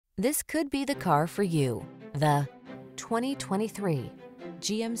This could be the car for you. The 2023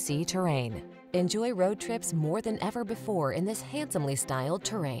 GMC Terrain. Enjoy road trips more than ever before in this handsomely styled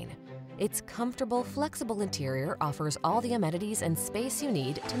Terrain. Its comfortable, flexible interior offers all the amenities and space you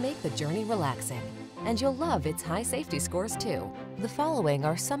need to make the journey relaxing. And you'll love its high safety scores too. The following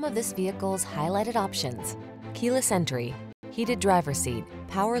are some of this vehicle's highlighted options: keyless entry, heated driver's seat,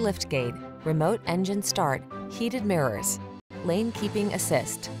 power liftgate, remote engine start, heated mirrors, lane keeping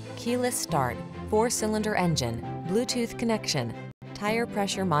assist, keyless start, 4-cylinder engine, Bluetooth connection, tire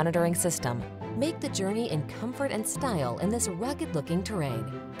pressure monitoring system. Make the journey in comfort and style in this rugged-looking Terrain.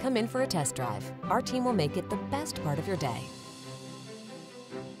 Come in for a test drive. Our team will make it the best part of your day.